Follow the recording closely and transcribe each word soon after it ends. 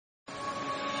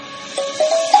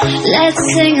Let's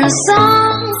sing a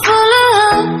song full of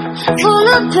hope, full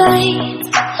of pain.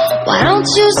 Why don't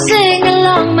you sing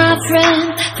along, my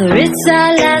friend? For it's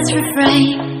our last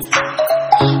refrain.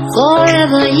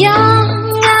 Forever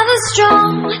young, ever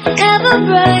strong, ever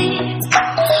brave.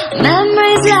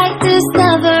 Memories like this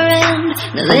never end.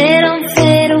 No, they don't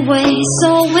fade away. So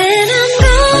when I'm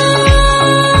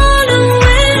gone, oh,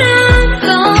 when I'm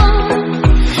gone,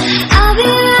 I'll be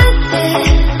right there,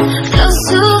 close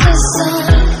to the sun.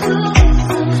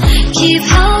 Keep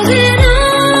holding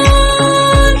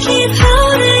on, keep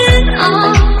holding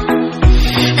on,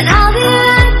 and I'll be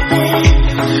right there,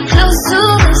 close to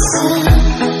the sun,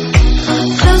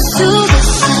 close to the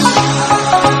sun.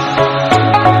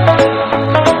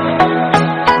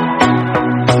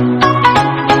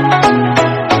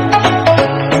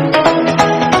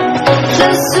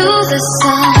 Close to the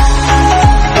sun.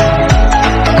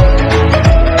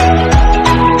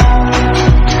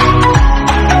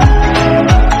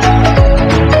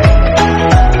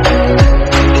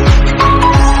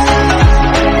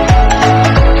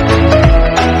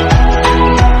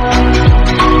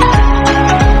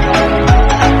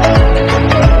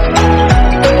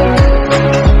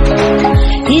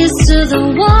 Here's to the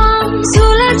ones who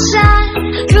let shine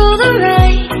through the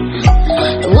rain,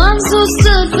 the ones who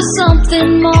stood for something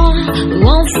more. We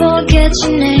won't forget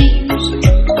your names.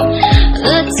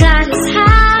 The tide is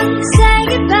high, say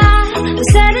goodbye, we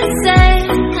said it safe,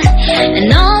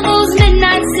 and all those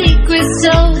midnight secrets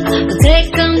told, we'll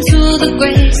take them to the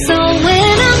grave. So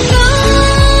when I'm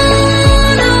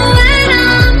gone, oh, when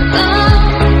I'm gone,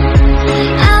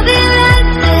 I'll be right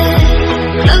there,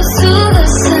 close to the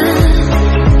sun.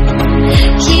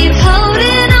 Keep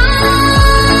holding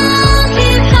on,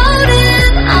 keep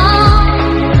holding on,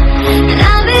 and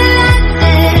I'll be right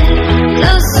there,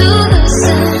 close to the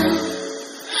sun,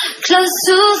 close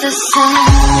to the sun.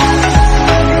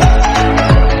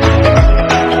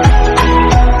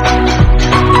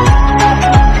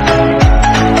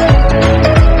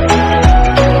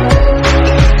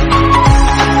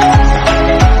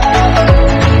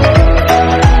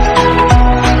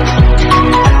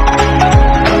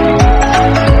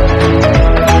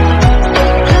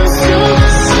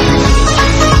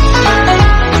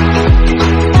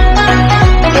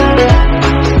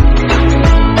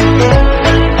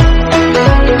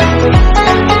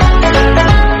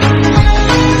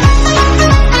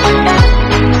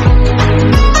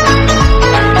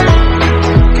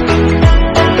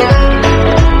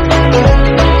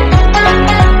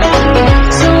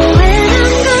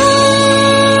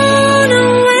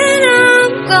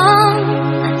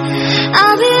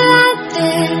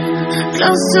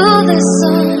 Close to the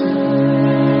sun.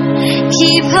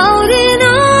 Keep holding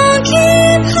on,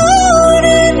 keep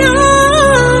holding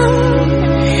on,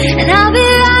 and I'll be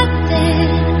right there,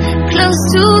 close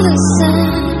to the sun,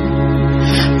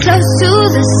 close to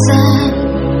the sun.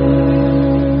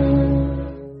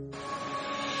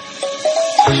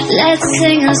 Let's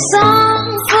sing a song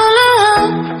full of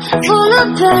hope, full of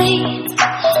pain.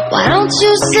 Why don't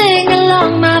you sing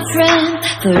along, my friend?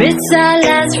 For it's our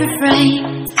last refrain.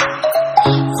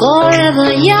 Forever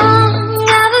young,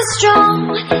 ever strong,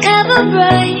 ever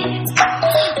brave.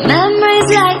 Memories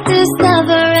like this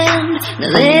never end. No,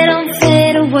 they don't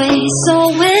fade away. So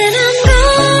when I'm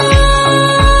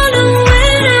gone, oh,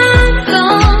 when I'm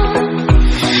gone,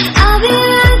 I'll be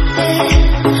right there,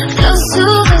 close to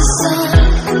the sun.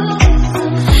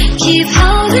 Keep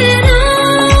holding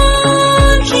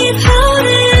on, keep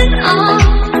holding on,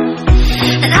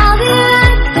 and I'll be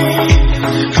right there,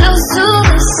 close to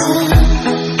the sun.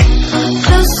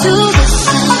 Close to the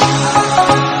sun.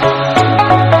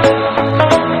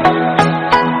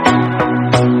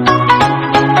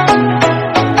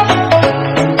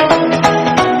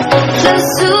 Close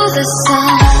to the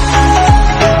sun.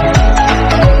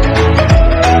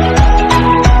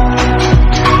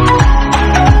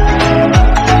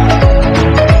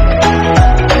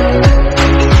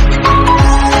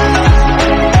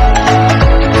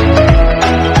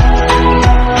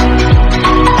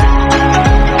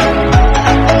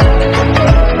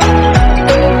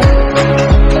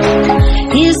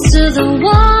 Here's to the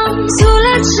ones who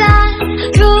let shine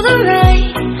through the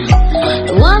rain,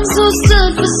 the ones who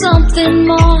stood for something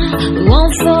more. We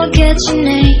won't forget your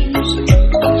names.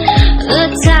 The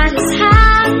tide is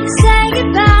high, say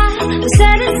goodbye, we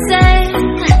said it safe,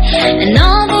 and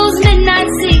all those midnight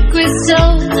secrets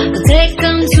told, we'll take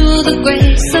them to the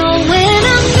grave. So when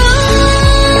I'm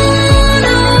gone,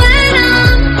 oh, when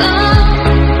I'm gone,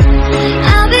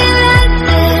 I'll be right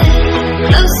there,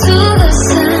 close to the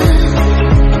sun.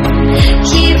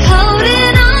 Keep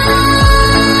holding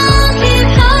on, keep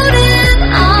holding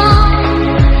on,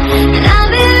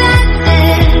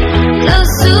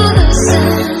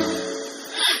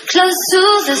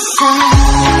 the sun.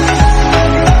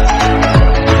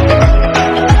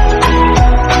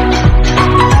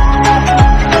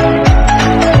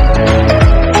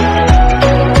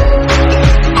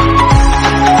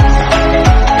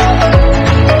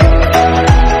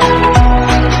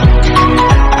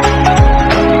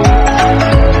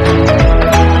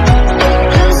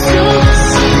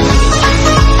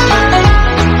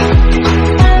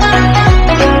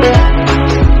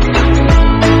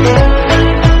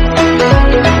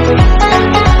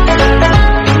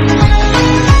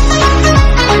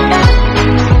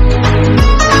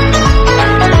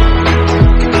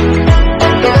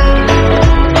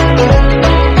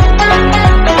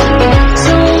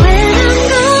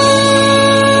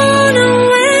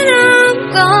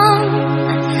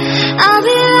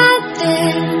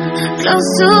 Close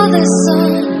to the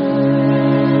sun.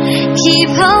 Keep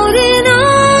holding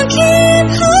on, keep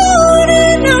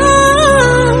holding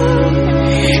on.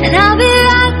 And I'll be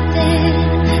right there,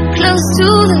 close to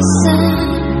the sun,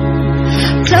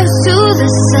 close to the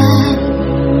sun.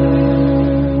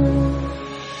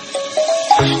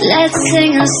 Let's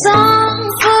sing a song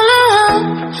full of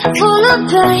hope, full of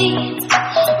pain.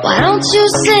 Why don't you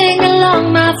sing along,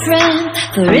 my friend,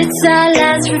 for it's our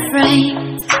last refrain.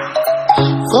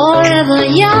 Forever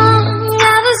young,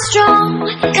 ever strong,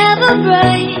 ever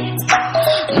brave.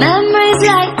 Memories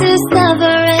like this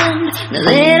never end, no,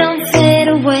 they don't fade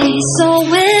away. So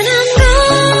when I'm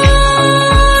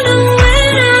gone, oh,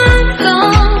 when I'm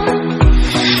gone,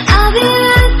 I'll be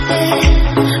right there,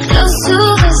 close to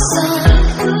the sun.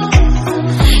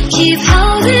 Keep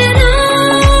holding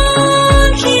on,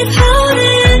 keep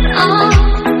holding on.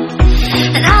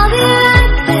 And I'll be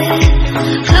right there,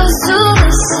 close to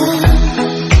the sun.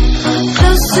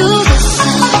 Close to the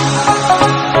sun.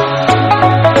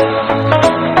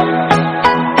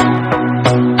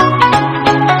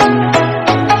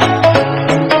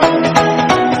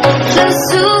 Close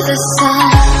to the sun.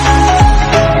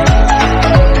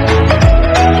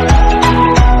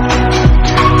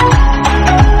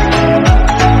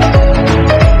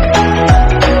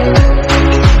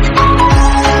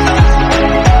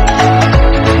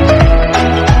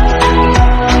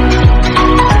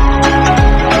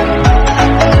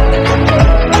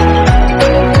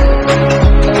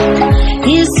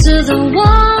 The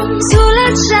ones who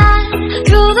let shine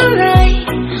through the rain,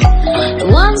 the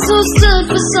ones who stood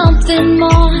for something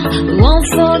more, we won't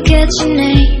forget your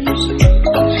names.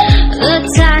 The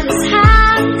tide is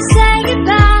high, say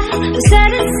goodbye, we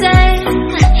set it sail,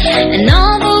 and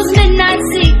all those midnight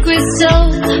secrets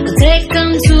told, we'll take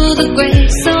them to the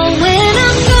grave. So when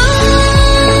I'm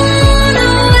gone,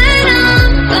 oh, when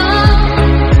I'm gone,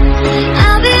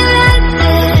 I'll be right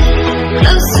there,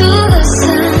 close to the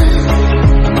sun.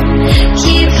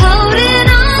 Keep holding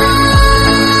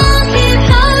on, keep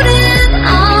holding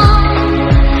on.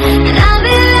 And I'll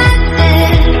be right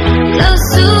there, close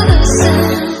to the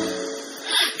sun,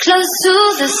 close to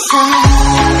the sun.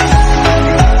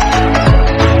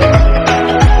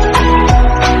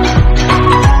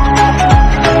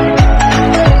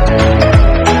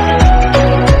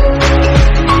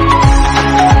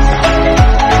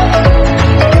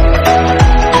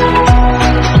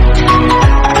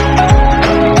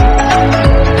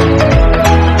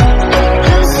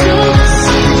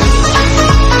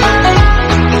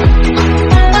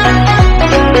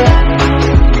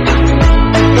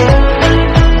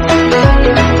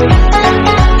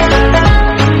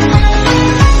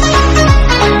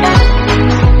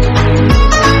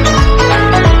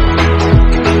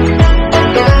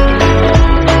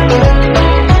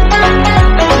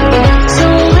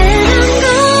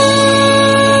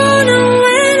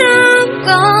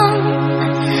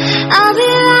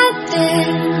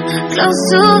 Close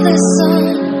to the sun.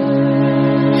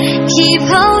 Keep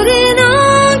holding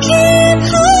on, keep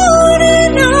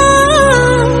holding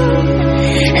on.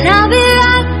 And I'll be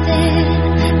right there,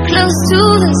 close to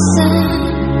the sun,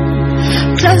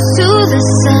 close to the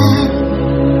sun.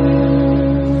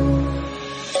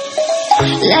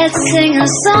 Let's sing a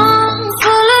song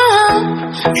full of hope,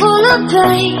 full of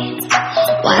pain.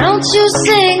 Why don't you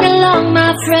sing along,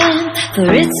 my friend, for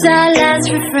it's our last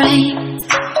refrain.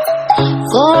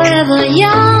 Forever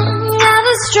young,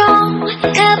 ever strong,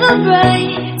 ever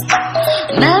brave.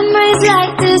 Memories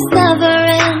like this never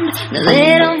end, no,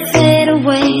 they don't fade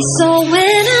away. So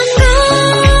when I'm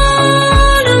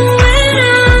gone, oh, when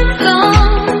I'm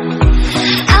gone,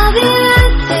 I'll be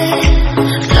right there,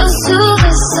 close to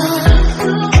the sun.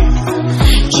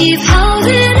 Keep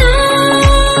holding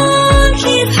on,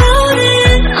 keep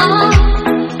holding on.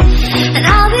 And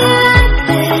I'll be right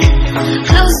there,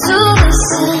 close to the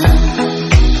sun.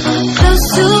 Close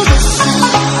to the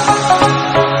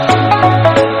sun.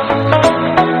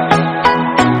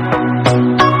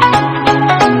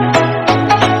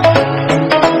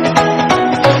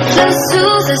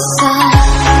 sun.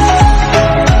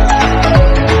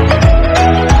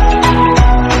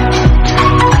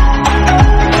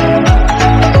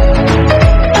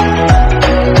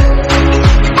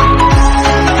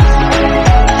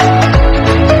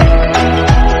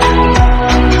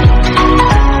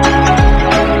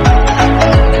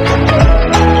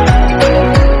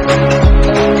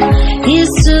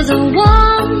 Here's to the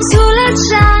ones who let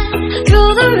shine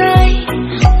through the rain,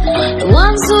 the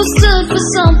ones who stood for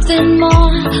something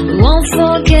more. We won't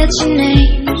forget your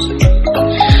names.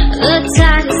 The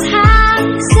tide is high,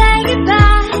 say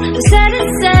goodbye, we set it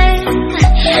sail,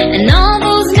 and all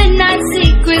those midnight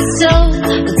secrets told,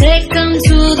 we'll take them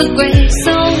to the grave.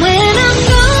 So when I'm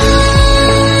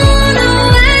gone, oh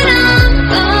when I'm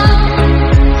gone,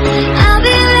 I'll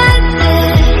be right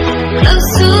there, close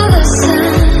to the sun.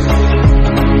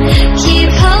 Keep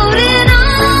holding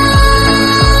on,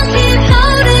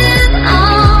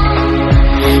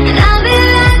 and I'll be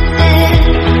right there,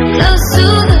 close to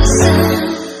the sun,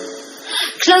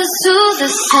 close to the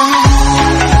sun.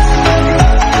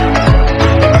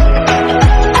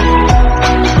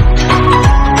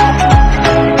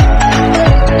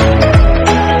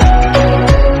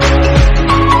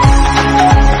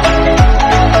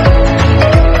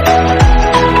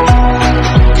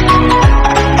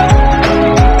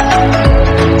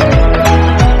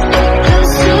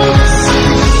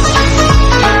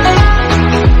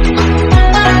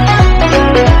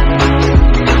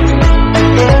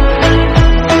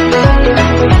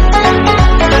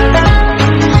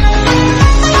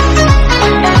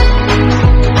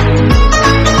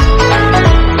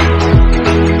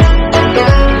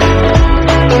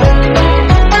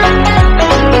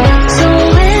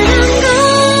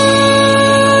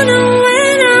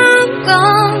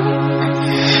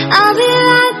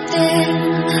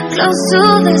 Close to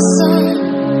the sun.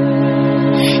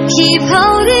 Keep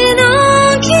holding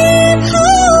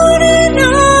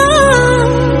on,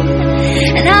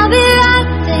 and I'll be right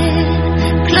there,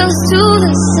 close to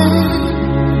the sun,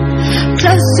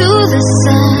 close to the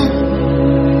sun.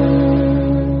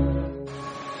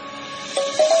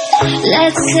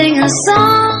 Let's sing a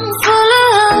song full of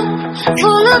hope,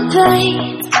 full of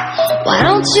pain. Why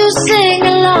don't you sing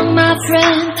along, my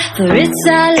friend, for it's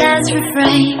our last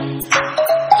refrain.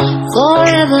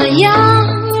 Forever young,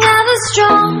 ever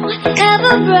strong,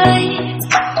 ever brave.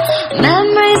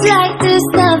 Memories like this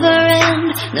never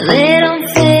end, no they don't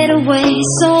fade away.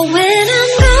 So when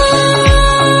I'm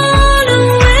gone, oh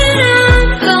when I'm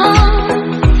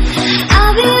gone,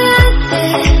 I'll be right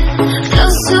there,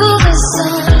 close to the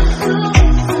sun.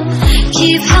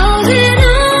 Keep holding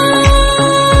on,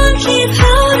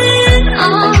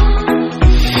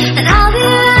 and I'll be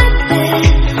right there,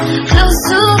 close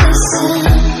to the sun.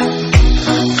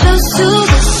 Close to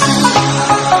the sun.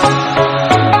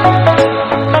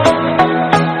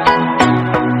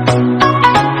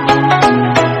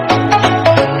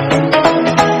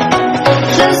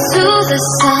 Close to the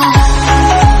sun.